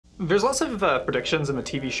There's lots of predictions in the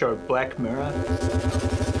TV show Black Mirror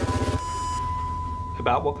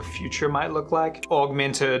about what the future might look like.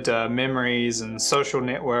 Augmented memories and social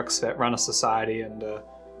networks that run a society, and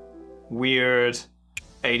weird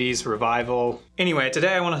 80s revival. Anyway,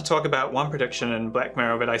 today I want to talk about one prediction in Black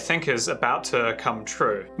Mirror that I think is about to come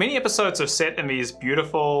true. Many episodes are set in these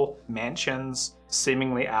beautiful mansions,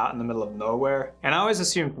 seemingly out in the middle of nowhere, and I always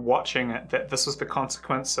assumed watching it that this was the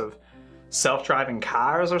consequence of self-driving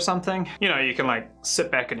cars or something. You know, you can like sit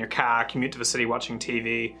back in your car, commute to the city watching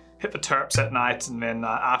TV, hit the terps at night, and then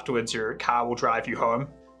afterwards your car will drive you home.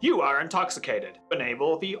 You are intoxicated.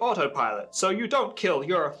 Enable the autopilot so you don't kill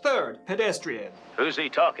your third pedestrian. Who's he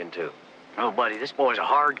talking to? Oh, buddy, this boy's a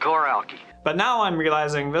hardcore alkie. But now I'm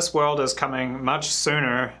realizing this world is coming much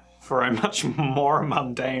sooner for a much more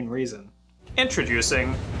mundane reason.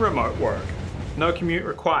 Introducing remote work. No commute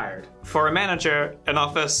required. For a manager, an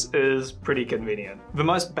office is pretty convenient. The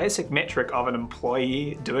most basic metric of an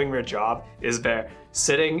employee doing their job is they're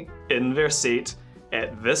sitting in their seat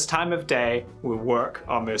at this time of day with work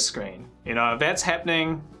on their screen. You know, if that's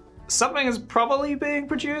happening, something is probably being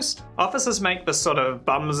produced. Offices make this sort of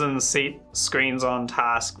bums in seat, screens on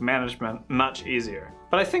task management much easier.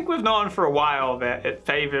 But I think we've known for a while that it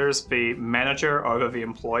favors the manager over the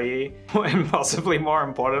employee, and possibly more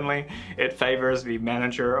importantly, it favors the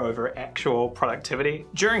manager over actual productivity.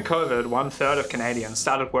 During COVID, 1/3 of Canadians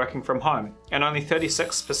started working from home, and only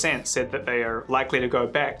 36% said that they are likely to go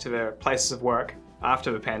back to their places of work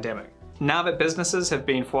after the pandemic. Now that businesses have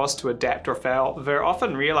been forced to adapt or fail, they're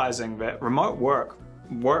often realizing that remote work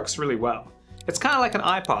works really well. It's kind of like an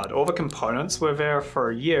iPod. All the components were there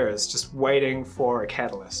for years, just waiting for a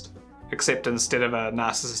catalyst. Except instead of a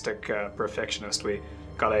narcissistic perfectionist, we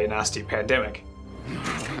got a nasty pandemic.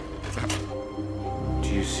 Do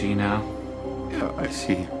you see now? Yeah, I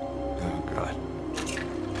see. Oh, God.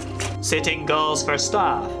 Setting goals for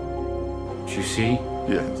staff. Do you see?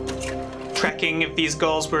 Yes. Tracking if these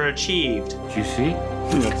goals were achieved. Do you see?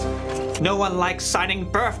 Yes. No one likes signing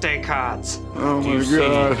birthday cards. Oh, Do you my see?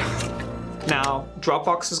 God. Now,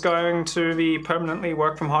 Dropbox is going to the permanently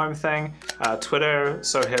work from home thing. Twitter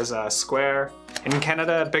so has Square. In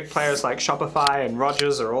Canada, big players like Shopify and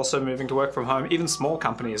Rogers are also moving to work from home. Even small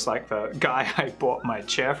companies like the guy I bought my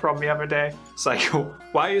chair from the other day. It's like,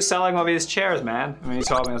 why are you selling all these chairs, man? And he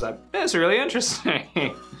told me, I was like, it's really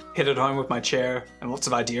interesting. Headed home with my chair and lots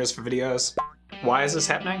of ideas for videos. Why is this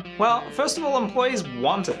happening? Well, first of all, employees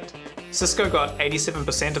want it. Cisco got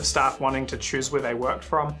 87% of staff wanting to choose where they worked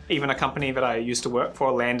from. Even a company that I used to work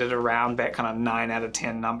for landed around that kind of 9 out of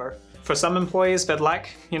 10 number. For some employees, they'd like,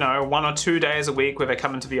 you know, 1 or 2 days a week where they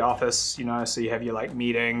come into the office, you know, so you have your like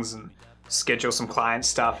meetings and schedule some client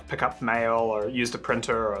stuff, pick up mail or use the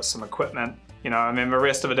printer or some equipment, you know, and then the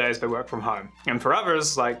rest of the days they work from home. And for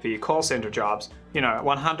others, like the call center jobs, you know,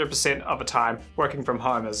 100% of the time working from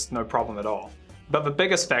home is no problem at all. But the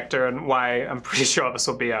biggest factor, and why I'm pretty sure this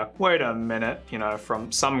will be a wait a minute, you know,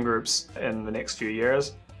 from some groups in the next few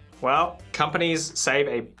years, well, companies save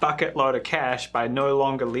a bucket load of cash by no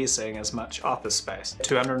longer leasing as much office space.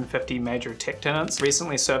 250 major tech tenants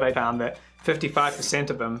recently surveyed found that 55%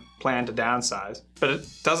 of them plan to downsize. But it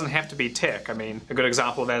doesn't have to be tech. I mean, a good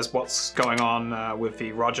example of that is what's going on with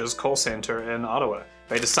the Rogers call center in Ottawa.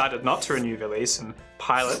 They decided not to renew their lease and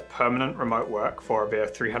pilot permanent remote work for their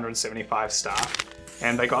 375 staff.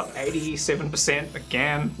 And they got 87%,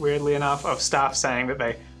 again, weirdly enough, of staff saying that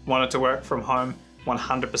they wanted to work from home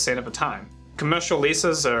 100% of the time. Commercial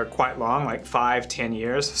leases are quite long, like 5-10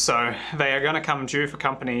 years, so they are going to come due for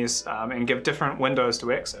companies and give different windows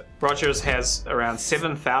to exit. Rogers has around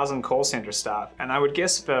 7,000 call center staff, and I would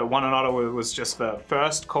guess the one in Ottawa was just the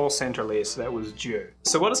first call center lease that was due.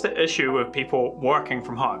 So what is the issue with people working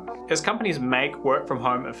from home? As companies make work from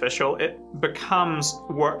home official, it becomes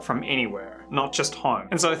work from anywhere, not just home.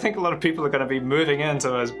 And so I think a lot of people are going to be moving into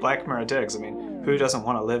those Black Mirror digs. I mean, who doesn't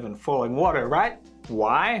want to live in falling water, right?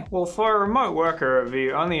 Why? Well, for a remote worker,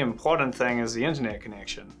 the only important thing is the internet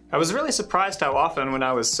connection. I was really surprised how often when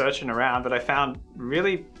I was searching around that I found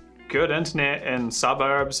really good internet in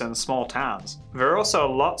suburbs and small towns. There are also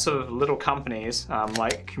lots of little companies,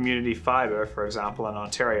 like Community Fibre, for example, in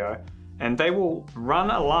Ontario, and they will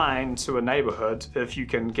run a line to a neighborhood if you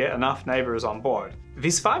can get enough neighbors on board.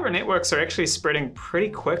 These fiber networks are actually spreading pretty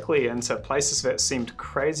quickly into places that seemed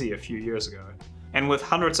crazy a few years ago. And with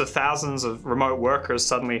hundreds of thousands of remote workers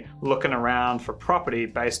suddenly looking around for property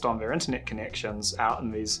based on their internet connections out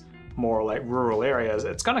in these more like rural areas,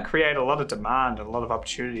 it's going to create a lot of demand and a lot of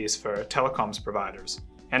opportunities for telecoms providers.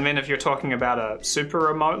 And then if you're talking about a super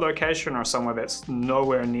remote location or somewhere that's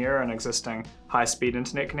nowhere near an existing high-speed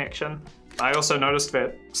internet connection, I also noticed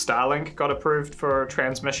that Starlink got approved for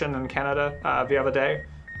transmission in Canada the other day,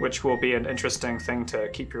 which will be an interesting thing to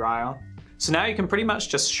keep your eye on. So now you can pretty much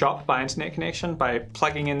just shop by internet connection by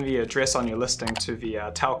plugging in the address on your listing to the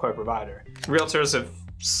telco provider. Realtors have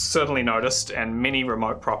certainly noticed, and many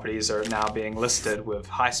remote properties are now being listed with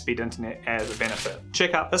high-speed internet as a benefit.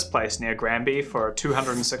 Check out this place near Granby for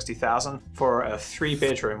 $260,000 for a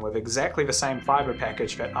 3-bedroom with exactly the same fiber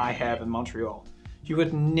package that I have in Montreal. You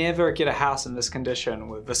would never get a house in this condition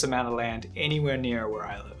with this amount of land anywhere near where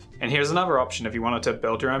I live. And here's another option if you wanted to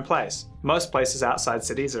build your own place. Most places outside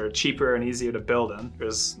cities are cheaper and easier to build in.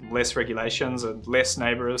 There's less regulations and less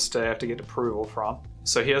neighbors to have to get approval from.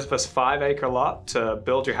 So here's this 5-acre lot to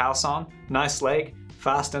build your house on. Nice lake,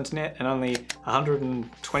 fast internet, and only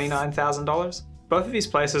 $129,000. Both of these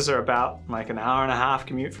places are about like an hour-and-a-half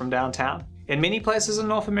commute from downtown. In many places in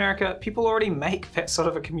North America, people already make that sort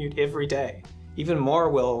of a commute every day. Even more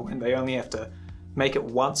will when they only have to make it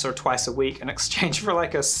once or twice a week in exchange for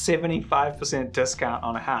like a 75% discount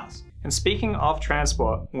on a house. And speaking of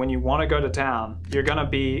transport, when you want to go to town, you're going to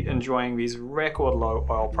be enjoying these record low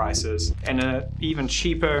oil prices and an even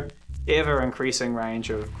cheaper, ever increasing range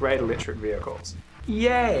of great electric vehicles.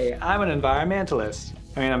 Yay, I'm an environmentalist.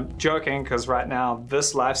 I mean, I'm joking because right now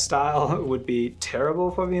this lifestyle would be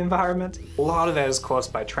terrible for the environment. A lot of that is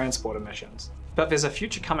caused by transport emissions. But there's a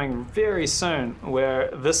future coming very soon where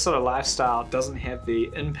this sort of lifestyle doesn't have the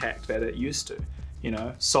impact that it used to. You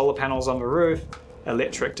know, solar panels on the roof,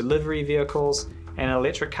 electric delivery vehicles, and an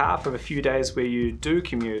electric car for the few days where you do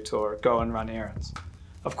commute or go and run errands.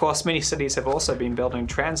 Of course, many cities have also been building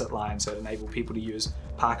transit lines that enable people to use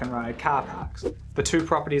park and ride car parks. The two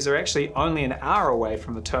properties are actually only an hour away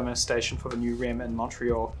from the terminus station for the new REM in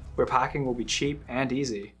Montreal, where parking will be cheap and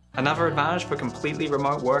easy. Another advantage for completely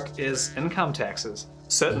remote work is income taxes.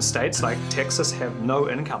 Certain states like Texas have no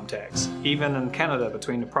income tax. Even in Canada,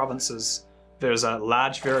 between the provinces, there's a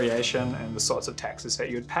large variation in the sorts of taxes that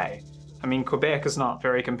you'd pay. I mean, Quebec is not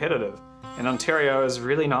very competitive, and Ontario is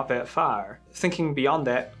really not that far. Thinking beyond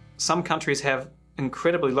that, some countries have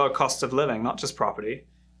incredibly low costs of living, not just property,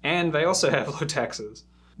 and they also have low taxes.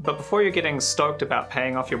 But before you're getting stoked about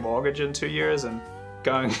paying off your mortgage in 2 years and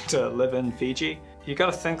going to live in Fiji, you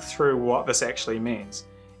gotta think through what this actually means.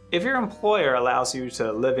 If your employer allows you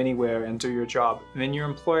to live anywhere and do your job, then your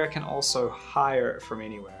employer can also hire from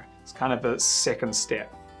anywhere. It's kind of a second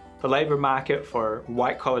step. The labor market for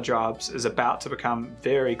white-collar jobs is about to become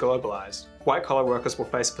very globalized. White-collar workers will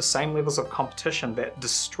face the same levels of competition that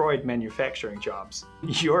destroyed manufacturing jobs.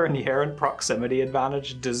 Your inherent proximity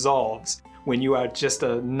advantage dissolves when you are just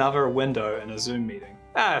another window in a Zoom meeting.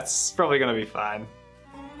 It's probably gonna be fine.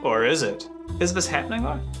 Or is it? Is this happening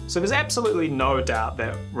though? So there's absolutely no doubt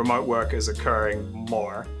that remote work is occurring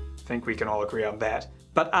more. I think we can all agree on that.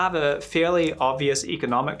 But are the fairly obvious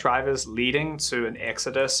economic drivers leading to an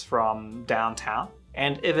exodus from downtown?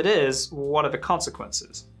 And if it is, what are the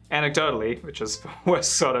consequences? Anecdotally, which is the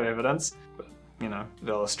worst sort of evidence, but you know, it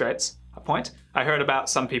illustrates a point. I heard about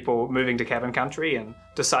some people moving to cabin country and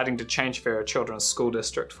deciding to change their children's school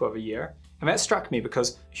district for the year. And that struck me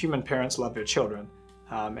because human parents love their children.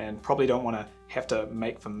 And probably don't want to have to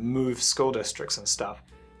make them move school districts and stuff.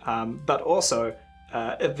 But also,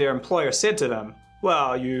 if their employer said to them,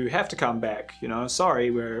 well, you have to come back, you know, sorry,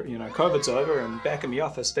 COVID's over and back in the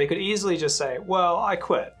office, they could easily just say, well, I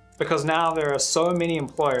quit. Because now there are so many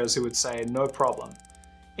employers who would say, no problem.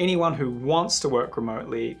 Anyone who wants to work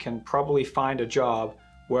remotely can probably find a job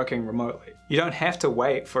working remotely. You don't have to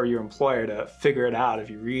wait for your employer to figure it out if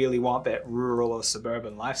you really want that rural or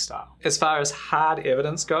suburban lifestyle. As far as hard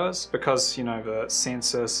evidence goes, because you know the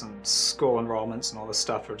census and school enrollments and all this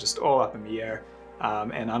stuff are just all up in the air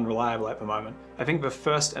and unreliable at the moment, I think the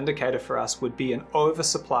first indicator for us would be an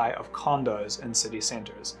oversupply of condos in city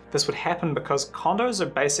centers. This would happen because condos are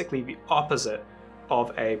basically the opposite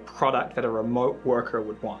of a product that a remote worker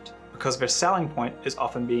would want, because their selling point is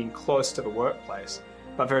often being close to the workplace.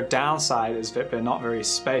 But their downside is that they're not very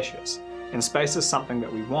spacious. And space is something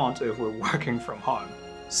that we want if we're working from home.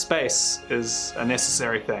 Space is a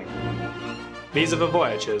necessary thing. These are the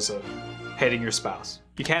voyages of hating your spouse.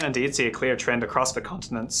 You can indeed see a clear trend across the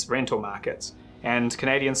continent's rental markets, and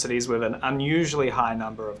Canadian cities with an unusually high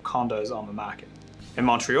number of condos on the market. In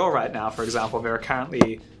Montreal right now, for example, there are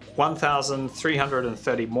currently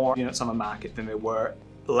 1,330 more units on the market than there were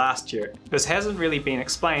last year. This hasn't really been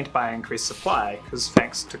explained by increased supply, because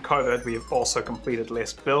thanks to COVID, we have also completed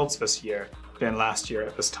less builds this year than last year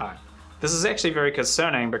at this time. This is actually very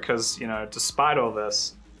concerning because, you know, despite all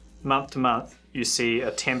this, month to month, you see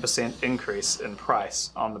a 10% increase in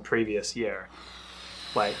price on the previous year.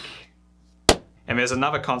 Like, and there's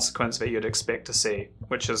another consequence that you'd expect to see,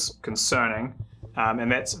 which is concerning,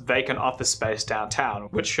 and that's vacant office space downtown,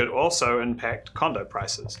 which should also impact condo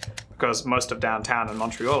prices, because most of downtown, in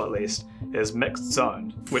Montreal at least, is mixed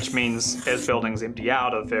zoned, which means as buildings empty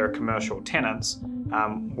out of their commercial tenants,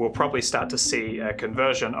 we'll probably start to see a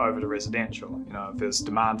conversion over to residential, if there's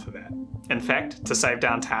demand for that. In fact, to save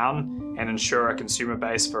downtown and ensure a consumer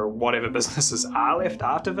base for whatever businesses are left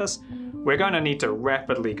after this, we're going to need to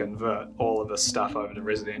rapidly convert all of this stuff over to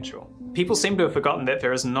residential. People seem to have forgotten that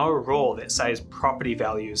there is no rule that says property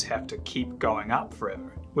values have to keep going up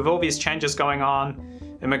forever. With all these changes going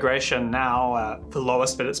on, immigration now the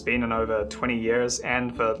lowest that it's been in over 20 years,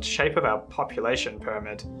 and the shape of our population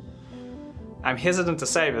pyramid, I'm hesitant to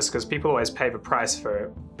say this because people always pay the price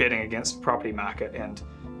for betting against the property market, and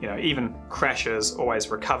even crashes always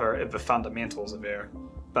recover if the fundamentals are there.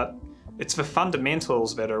 But it's the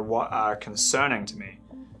fundamentals that are what are concerning to me.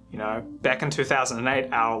 Back in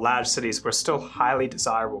 2008, our large cities were still highly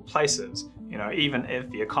desirable places, even if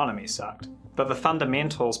the economy sucked. But the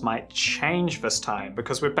fundamentals might change this time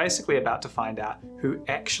because we're basically about to find out who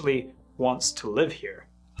actually wants to live here.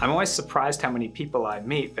 I'm always surprised how many people I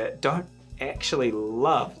meet that don't actually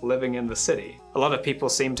love living in the city. A lot of people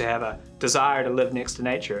seem to have a desire to live next to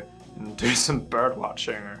nature and do some bird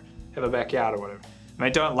watching or have a backyard or whatever. And they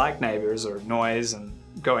don't like neighbors or noise and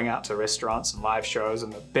going out to restaurants and live shows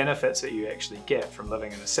and the benefits that you actually get from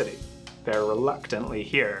living in a city. They're reluctantly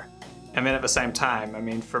here. And then at the same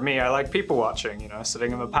time, for me, I like people watching,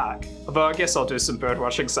 sitting in the park. Although I guess I'll do some bird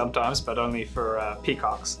watching sometimes, but only for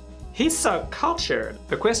peacocks. He's so cultured.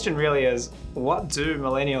 The question really is, what do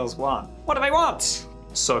millennials want? What do they want?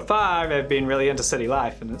 So far, they've been really into city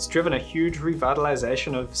life, and it's driven a huge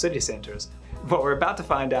revitalization of city centers. What we're about to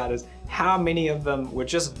find out is how many of them were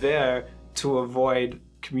just there to avoid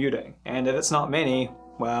commuting. And if it's not many,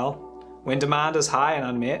 well, when demand is high and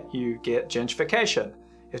unmet, you get gentrification.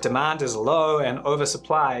 If demand is low and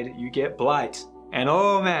oversupplied, you get blight. And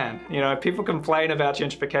oh man, people complain about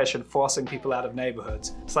gentrification forcing people out of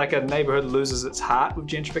neighborhoods. It's like a neighborhood loses its heart with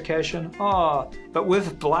gentrification. Oh, but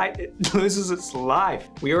with blight, it loses its life.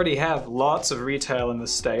 We already have lots of retail in the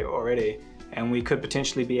state already, and we could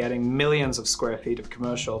potentially be adding millions of square feet of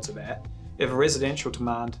commercial to that. If residential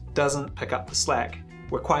demand doesn't pick up the slack,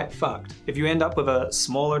 we're quite fucked. If you end up with a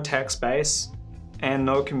smaller tax base and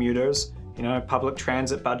no commuters, public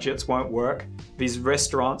transit budgets won't work. These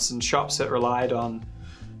restaurants and shops that relied on,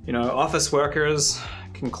 office workers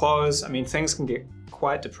can close. Things can get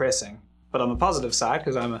quite depressing. But on the positive side,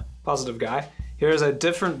 because I'm a positive guy, here is a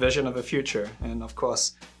different vision of the future. And of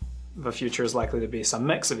course, the future is likely to be some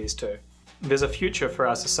mix of these two. There's a future for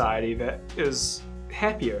our society that is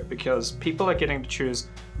happier because people are getting to choose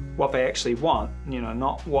what they actually want,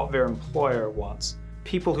 not what their employer wants.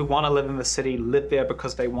 People who want to live in the city live there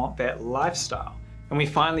because they want that lifestyle. And we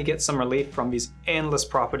finally get some relief from these endless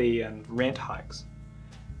property and rent hikes.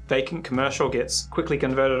 Vacant commercial gets quickly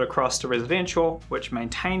converted across to residential, which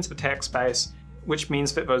maintains the tax base, which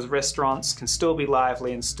means that those restaurants can still be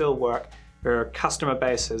lively and still work. Their customer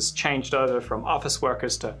base has changed over from office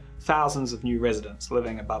workers to thousands of new residents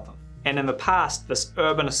living above them. And in the past, this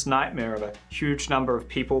urbanist nightmare of a huge number of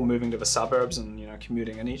people moving to the suburbs and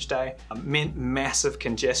commuting in each day meant massive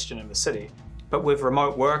congestion in the city. But with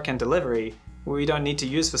remote work and delivery, we don't need to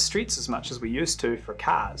use the streets as much as we used to for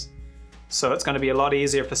cars. So it's going to be a lot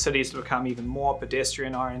easier for cities to become even more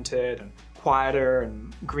pedestrian oriented and quieter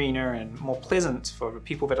and greener and more pleasant for the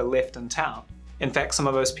people that are left in town. In fact, some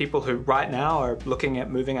of those people who right now are looking at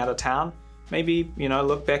moving out of town maybe,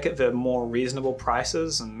 look back at the more reasonable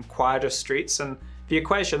prices and quieter streets, and the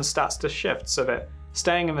equation starts to shift so that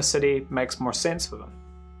staying in the city makes more sense for them.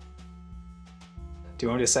 Do you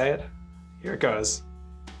want me to say it? Here it goes.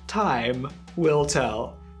 Time will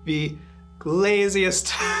tell. The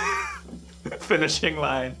laziest finishing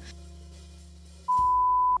line.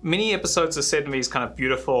 Many episodes are set in these kind of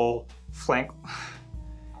beautiful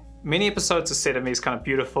Many episodes are set in these kind of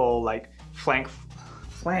beautiful,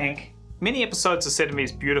 Many episodes are set in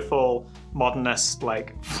these beautiful, modernist, God,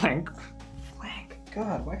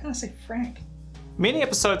 why can't I say Frank? Many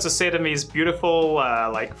episodes are set in these beautiful,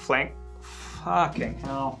 fucking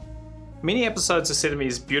hell. Many episodes are set in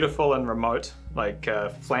these beautiful and remote,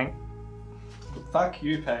 fuck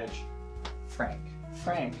you, Paige.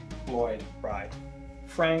 Frank Lloyd Wright.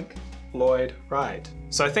 Frank Lloyd Wright.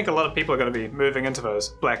 So I think a lot of people are going to be moving into those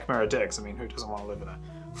Black Mirror digs. Who doesn't want to live in a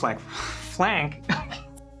flank?